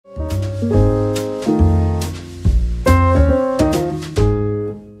Well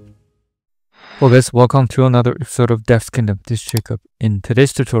guys, welcome to another episode of Dev's Kingdom. This is Jacob. In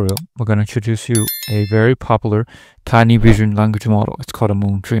today's tutorial, we're going to introduce you a very popular tiny vision language model. It's called a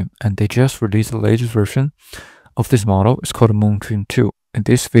MoonDream, and they just released the latest version of this model. It's called a MoonDream2. In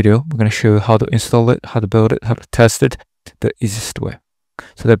this video, we're going to show you how to install it, how to build it, how to test it the easiest way.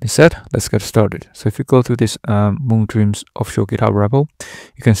 So that being said, let's get started. So if you go to this MoonDream's official GitHub repo,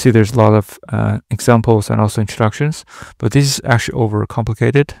 you can see there's a lot of examples and also instructions, but this is actually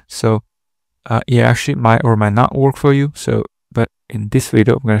overcomplicated. So it actually might or might not work for you. But in this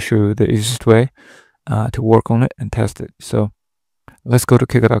video, I'm going to show you the easiest way to work on it and test it. So let's go to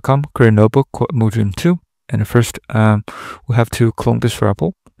Kaggle.com, create a notebook called MoonDream2. And first, we have to clone this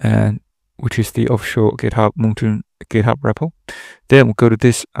repo, and which is the official GitHub MoonDream GitHub repo. Then we'll go to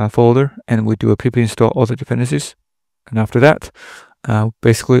this folder and we do a pip install all the dependencies. And after that,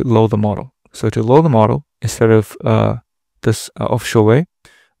 basically load the model. So to load the model, instead of this official way,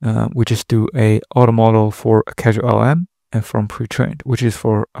 we just do a auto model for a casual LM and from pre-trained, which is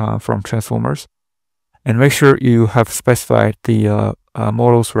for from transformers. And make sure you have specified the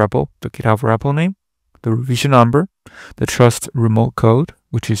models repo, the GitHub repo name, the revision number, the trust remote code,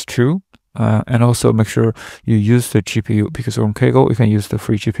 which is true, and also make sure you use the GPU, because on Kaggle you can use the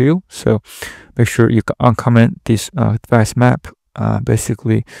free GPU. So make sure you uncomment this device map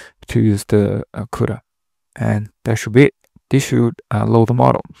basically to use the CUDA, and that should be it. This should load the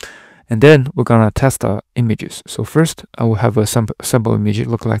model, and then we're gonna test the images. So first I will have a sample image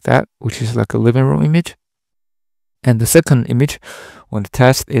look like that, which is like a living room image. And the second image we want to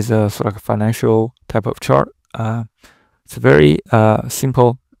test is a sort of like a financial type of chart. It's very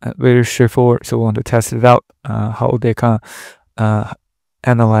simple, very straightforward. So we want to test it out, how they can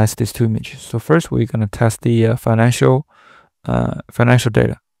analyze these two images. So first we're gonna test the financial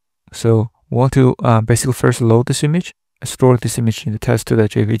data. So we want to basically first load this image, store this image in the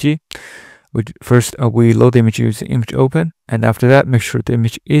test2.jpg. First, we load the image using image open, and after that, make sure the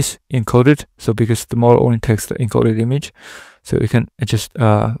image is encoded. So because the model only takes the encoded image, so you can just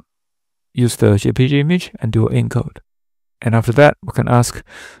use the JPG image and do an encode. And after that, we can ask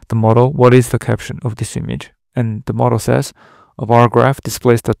the model what is the caption of this image, and the model says a bar graph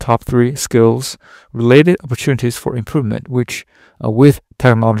displays the top 3 skills related opportunities for improvement, which with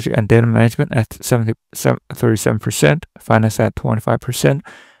technology and data management at 37%, finance at 25%,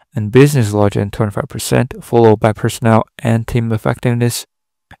 and business logic at 25%, followed by personnel and team effectiveness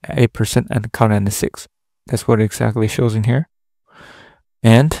at 8% and content at 6%. That's what it exactly shows in here.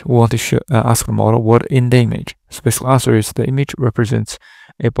 And we want to ask the model what in the image. Special answer is the image represents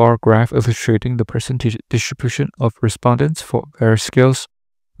a bar graph illustrating the percentage distribution of respondents for various skills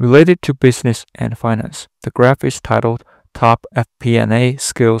related to business and finance. The graph is titled Top FP&A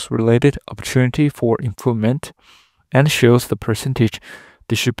Skills Related Opportunity for Improvement and shows the percentage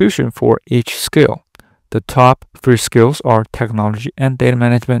distribution for each skill. The top 3 skills are technology and data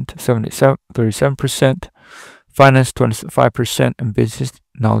management 37%, finance 25%, and business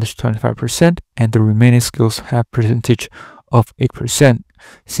knowledge 25%, and the remaining skills have percentage of 8%,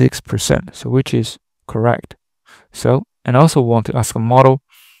 6%, so which is correct. So, and also want to ask a model,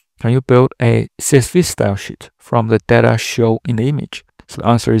 can you build a CSV style sheet from the data shown in the image? So the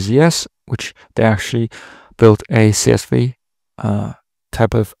answer is yes, which they actually built a CSV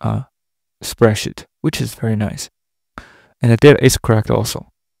type of spreadsheet, which is very nice. And the data is correct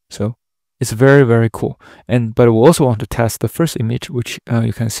also. So it's very, very cool. But we also want to test the first image, which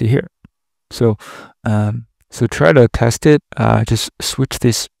you can see here. So so try to test it. Just switch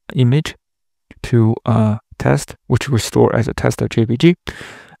this image to test, which we store as a test.jpg.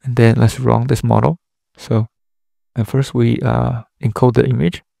 And then let's run this model. So and first we encode the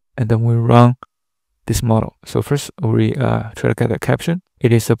image, and then we run this model. So first we try to get a caption.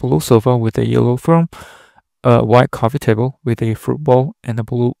 It is a blue sofa with a yellow throne, a white coffee table with a fruit bowl, and a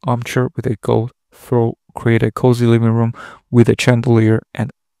blue armchair with a gold throw. Create a cozy living room with a chandelier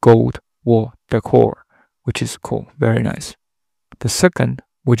and gold wall decor, which is cool, very nice. The second,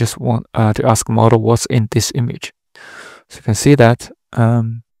 we just want to ask the model what's in this image. So you can see that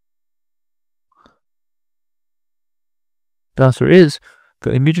the answer is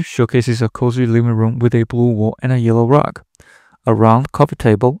the image showcases a cozy living room with a blue wall and a yellow rug. A round coffee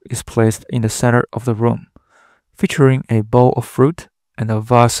table is placed in the center of the room, featuring a bowl of fruit and a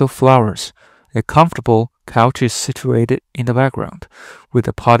vase of flowers. A comfortable couch is situated in the background, with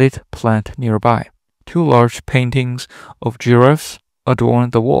a potted plant nearby. 2 large paintings of giraffes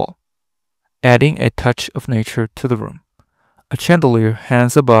adorn the wall, adding a touch of nature to the room. A chandelier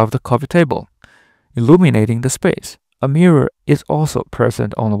hangs above the coffee table, illuminating the space. A mirror is also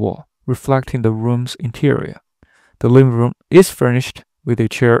present on the wall, reflecting the room's interior. The living room is furnished with a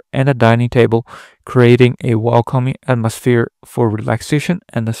chair and a dining table, creating a welcoming atmosphere for relaxation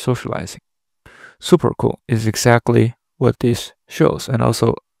and socializing. Super cool is exactly what this shows, and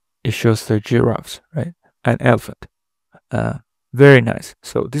also it shows the giraffes, right? An elephant. Very nice.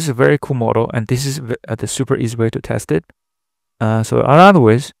 So this is a very cool model, and this is the super easy way to test it. So another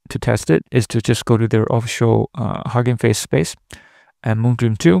way to test it is to just go to their official Hugging Face space and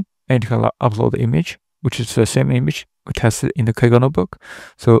MoonDream2, and you can upload the image, which is the same image we tested in the Kaggle notebook.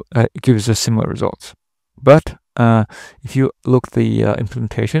 So it gives us similar results. But if you look at the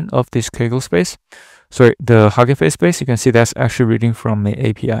implementation of this Kaggle space, sorry, the Hugging Face space, you can see that's actually reading from the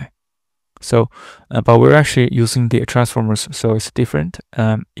API. So, but we're actually using the transformers, so it's different.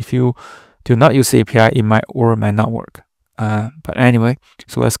 If you do not use the API, it might or might not work. But anyway,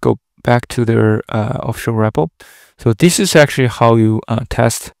 so let's go back to their official repo. So this is actually how you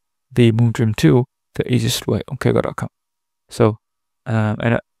test the MoonDream2 the easiest way on Kaggle.com. So,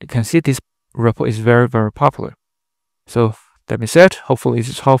 and you can see this repo is very, very popular. So that being said, hopefully this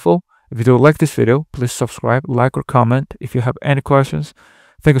is helpful. If you do like this video, please subscribe, like, or comment if you have any questions.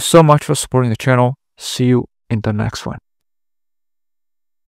 Thank you so much for supporting the channel. See you in the next one.